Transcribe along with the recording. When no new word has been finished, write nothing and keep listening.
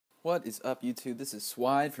What is up, YouTube? This is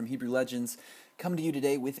Swide from Hebrew Legends, coming to you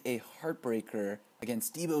today with a heartbreaker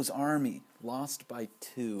against Deebo's army, lost by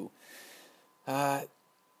 2.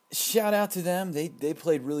 Shout out to them. They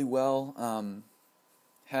played really well.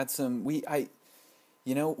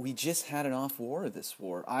 We just had an off war this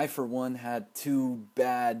war. I, for one, had 2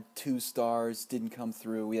 bad 2-stars, didn't come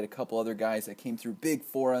through. We had a couple other guys that came through big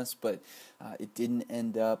for us, but it didn't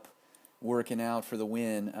end up working out for the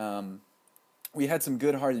win. We had some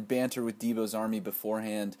good-hearted banter with Deebo's army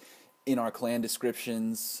beforehand in our clan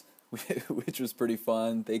descriptions, which was pretty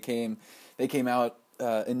fun. They came out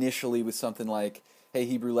initially with something like, "Hey,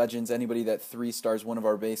 Hebrew Legends, anybody that 3-stars one of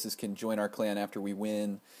our bases can join our clan after we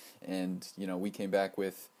win." And we came back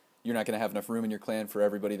with, "You're not going to have enough room in your clan for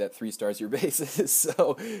everybody that 3-stars your bases."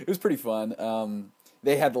 So it was pretty fun.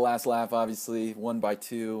 They had the last laugh, obviously, won by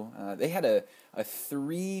 2. They had a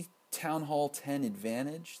 3 Town Hall 10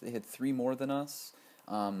 advantage. They had 3 more than us,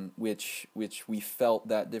 which we felt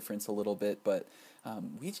that difference a little bit, but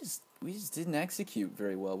we just didn't execute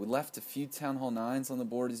very well. We left a few Town Hall 9s on the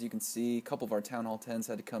board, as you can see. A couple of our Town Hall 10s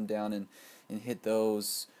had to come down and hit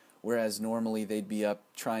those, whereas normally they'd be up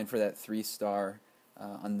trying for that 3-star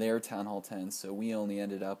on their Town Hall 10s. So we only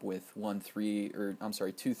ended up with 2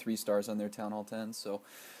 3-stars on their Town Hall 10s. So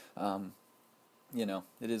it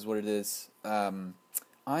is what it is.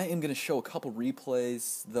 I am going to show a couple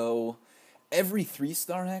replays, though. Every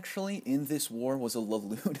 3-star, actually, in this war was a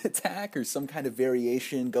LaLoon attack, or some kind of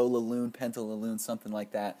variation, go LaLoon, penta LaLoon, something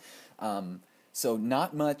like that. So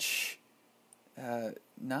not much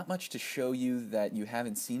to show you that you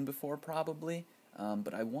haven't seen before, probably,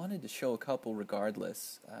 but I wanted to show a couple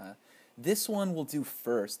regardless. This one we'll do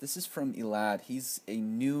first. This is from Elad. He's a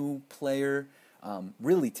new player,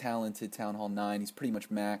 really talented Town Hall 9. He's pretty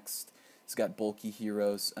much maxed. He's got bulky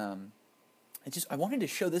heroes. I wanted to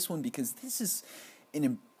show this one because this is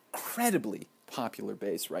an incredibly popular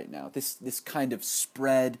base right now. This kind of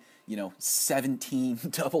spread, 17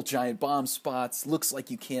 double giant bomb spots, looks like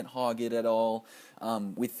you can't hog it at all,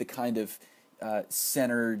 with the kind of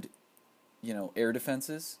centered, air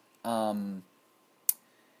defenses,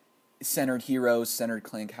 centered heroes, centered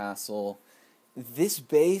clan castle. This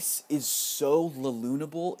base is so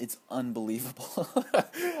LaLoonable, it's unbelievable.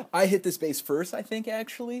 I hit this base first, I think,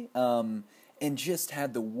 actually, and just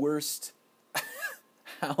had the worst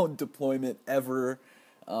hound deployment ever.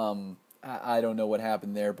 I don't know what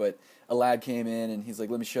happened there, but Elad came in and he's like,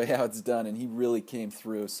 "Let me show you how it's done," and he really came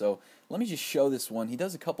through. So let me just show this one. He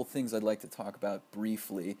does a couple things I'd like to talk about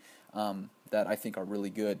briefly that I think are really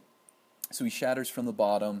good. So he shatters from the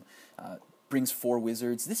bottom, brings 4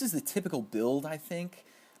 wizards. This is the typical build, I think.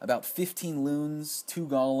 About 15 loons, 2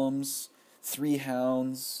 golems, 3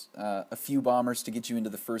 hounds, a few bombers to get you into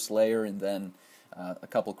the first layer, and then a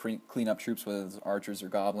couple cleanup troops, whether it's archers or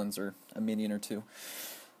goblins or a minion or 2.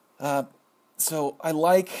 So I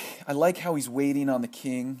like how he's waiting on the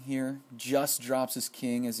king here. Just drops his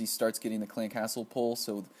king as he starts getting the clan castle pull,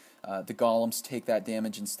 so the golems take that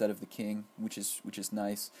damage instead of the king, which is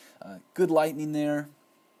nice. Good lightning there.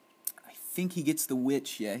 I think he gets the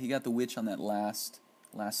witch. Yeah, he got the witch on that last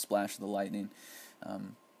splash of the lightning.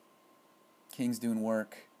 King's doing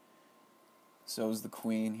work. So is the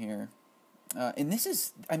queen here. And this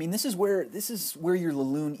is where your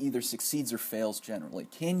LaLoon either succeeds or fails generally.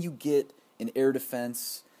 Can you get an air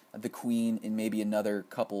defense, the queen, and maybe another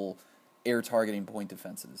couple air targeting point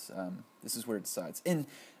defenses? This is where it decides. And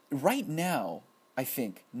right now, I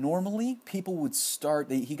think, normally people would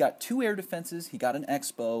start, he got 2 air defenses, he got an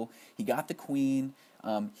X-bow, he got the queen,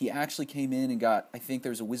 he actually came in and got, I think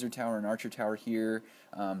there's a wizard tower and archer tower here,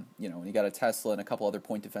 and he got a Tesla and a couple other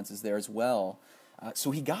point defenses there as well.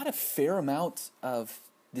 So he got a fair amount of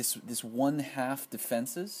this 1/2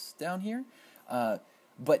 defenses down here,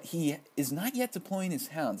 but he is not yet deploying his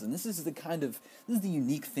hounds, and this is the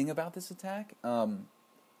unique thing about this attack.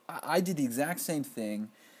 I did the exact same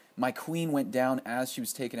thing. My queen went down as she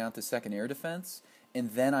was taking out the second air defense,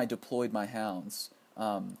 and then I deployed my hounds,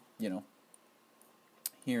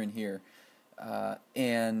 here and here,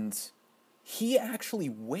 and he actually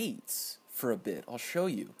waits for a bit. I'll show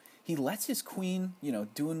you. He lets his queen,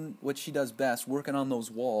 doing what she does best, working on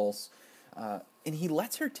those walls, and he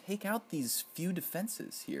lets her take out these few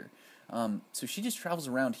defenses here. So she just travels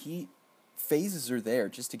around. He phases her there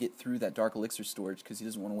just to get through that dark elixir storage because he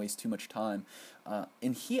doesn't want to waste too much time.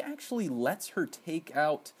 And he actually lets her take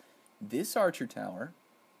out this archer tower,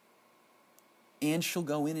 and she'll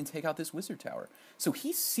go in and take out this wizard tower. So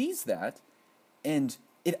he sees that, and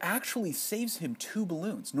it actually saves him 2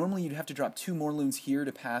 balloons. Normally you'd have to drop 2 more loons here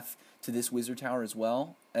to path to this wizard tower as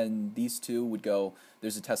well, and these 2 would go,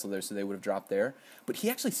 there's a Tesla there, so they would have dropped there. But he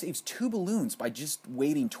actually saves 2 balloons by just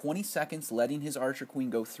waiting 20 seconds, letting his archer queen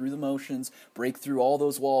go through the motions, break through all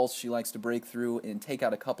those walls she likes to break through, and take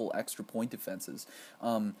out a couple extra point defenses.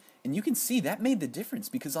 And you can see that made the difference,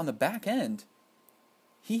 because on the back end,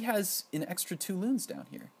 he has an extra 2 loons down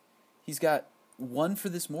here. He's got 1 for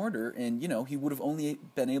this mortar, and, he would have only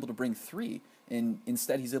been able to bring 3, and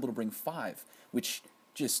instead he's able to bring 5, which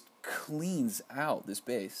just cleans out this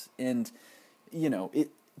base. And, it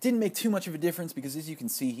didn't make too much of a difference, because as you can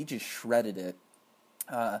see, he just shredded it.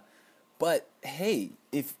 But, hey,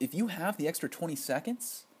 if you have the extra 20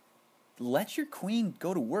 seconds, let your queen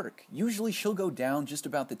go to work. Usually she'll go down just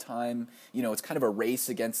about the time, it's kind of a race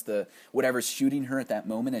against whatever's shooting her at that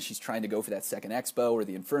moment as she's trying to go for that second expo or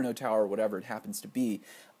the Inferno Tower or whatever it happens to be.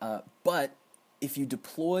 But if you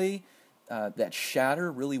deploy that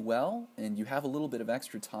shatter really well and you have a little bit of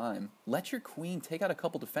extra time, let your queen take out a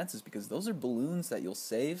couple defenses, because those are balloons that you'll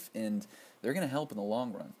save and they're going to help in the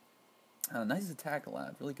long run. Nice attack,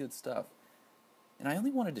 Elad. Really good stuff. And I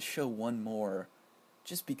only wanted to show one more,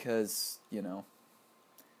 just because,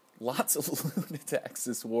 lots of loon attacks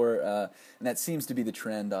this war, and that seems to be the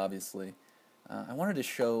trend, obviously. I wanted to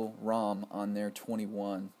show Rom on their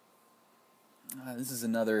 21. This is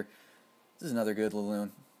another good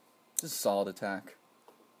LaLoon. This is a solid attack.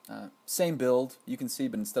 Same build, you can see,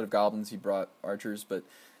 but instead of goblins, he brought archers. But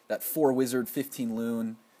that 4 wizard, 15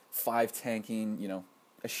 loon, 5 tanking,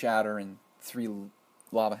 a shatter, and 3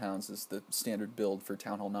 lava hounds is the standard build for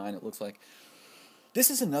Town Hall 9, it looks like. This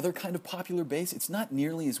is another kind of popular base. It's not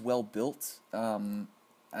nearly as well built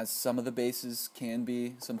as some of the bases can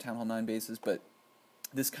be, some Town Hall 9 bases, but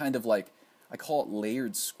this kind of I call it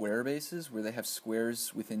layered square bases, where they have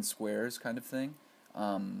squares within squares kind of thing.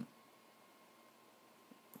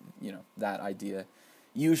 That idea.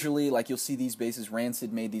 Usually, you'll see these bases,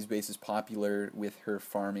 Rancid made these bases popular with her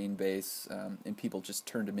farming base, and people just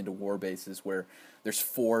turned them into war bases where there's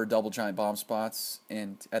 4 double giant bomb spots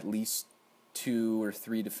and at least 2 or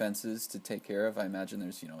 3 defenses to take care of. I imagine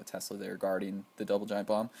there's, a Tesla there guarding the double giant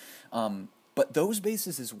bomb. But those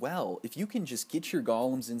bases as well, if you can just get your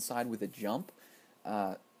golems inside with a jump,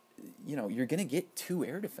 you're going to get 2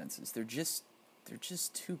 air defenses. They're just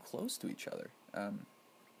too close to each other.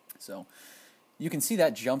 So you can see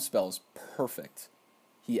that jump spell is perfect.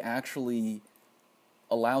 He actually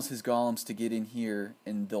allows his golems to get in here,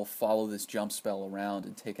 and they'll follow this jump spell around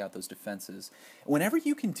and take out those defenses. Whenever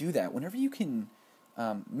you can do that, whenever you can,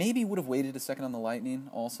 maybe would have waited a second on the lightning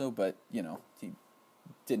also, but, he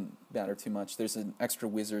didn't matter too much. There's an extra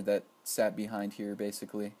wizard that sat behind here,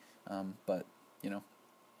 basically, but,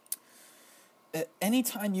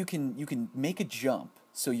 anytime you can make a jump,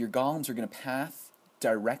 so your golems are going to path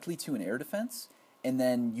directly to an air defense, and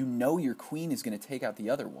then your queen is going to take out the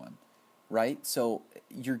other one, right? So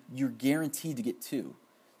you're guaranteed to get 2.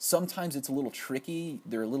 Sometimes it's a little tricky,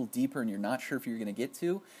 they're a little deeper, and you're not sure if you're going to get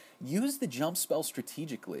 2. Use the jump spell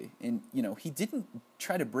strategically, and he didn't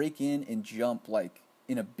try to break in and jump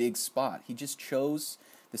in a big spot. He just chose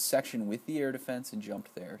the section with the air defense and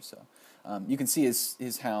jumped there. So you can see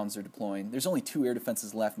his hounds are deploying. There's only 2 air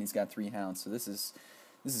defenses left, and he's got 3 hounds, so this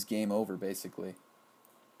is game over, basically.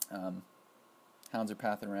 Hounds are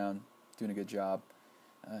pathing around, doing a good job.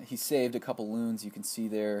 He saved a couple loons, you can see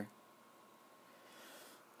there,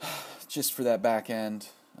 just for that back end.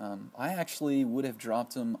 I actually would have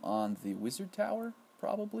dropped him on the wizard tower,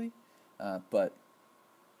 probably, but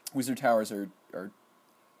wizard towers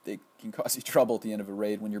they can cause you trouble at the end of a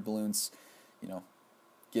raid when your balloons,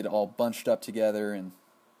 get all bunched up together. And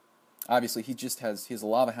obviously he has a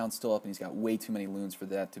lava hound still up, and he's got way too many loons for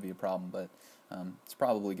that to be a problem, but it's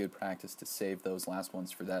probably good practice to save those last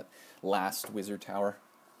ones for that last wizard tower.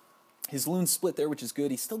 His loon split there, which is good.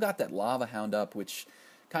 He's still got that lava hound up, which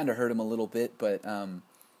kind of hurt him a little bit, but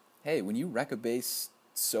hey, when you wreck a base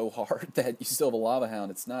so hard that you still have a lava hound,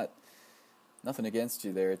 it's nothing against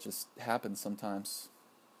you there. It just happens sometimes.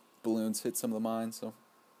 Balloons hit some of the mines, so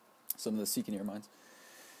some of the Seeking Air mines.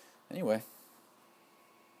 Anyway,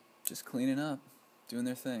 just cleaning up, doing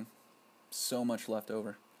their thing. So much left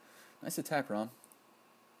over. Nice attack, Rom.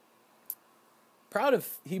 Proud of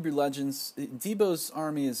Hebrew Legends. Deebo's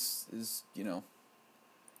army is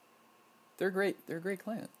they're great. They're a great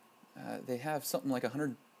clan. They have something like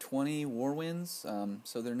 120 war wins,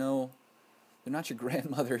 so they're not your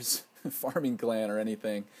grandmother's farming clan or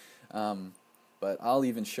anything. But I'll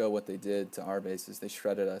even show what they did to our bases. They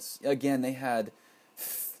shredded us. Again, they had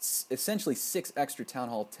essentially 6 extra Town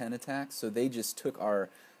Hall 10 attacks, so they just took our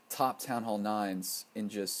top Town Hall 9s and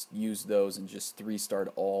just used those and just 3-starred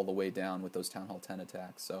all the way down with those Town Hall 10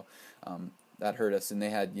 attacks. So that hurt us, and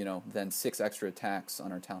they had, then 6 extra attacks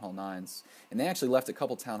on our Town Hall 9s. And they actually left a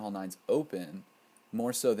couple Town Hall 9s open,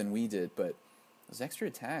 more so than we did, but those extra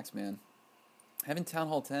attacks, man. Having Town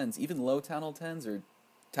Hall 10s, even low Town Hall 10s or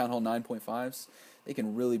Town Hall 9.5s, they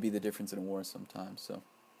can really be the difference in a war sometimes. So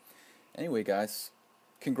anyway, guys,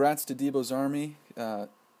 congrats to Deebo's army.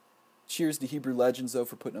 Cheers to Hebrew Legends, though,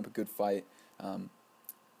 for putting up a good fight.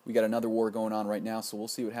 We got another war going on right now, so we'll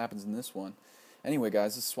see what happens in this one. Anyway,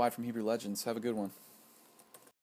 guys, this is Swide from Hebrew Legends. Have a good one.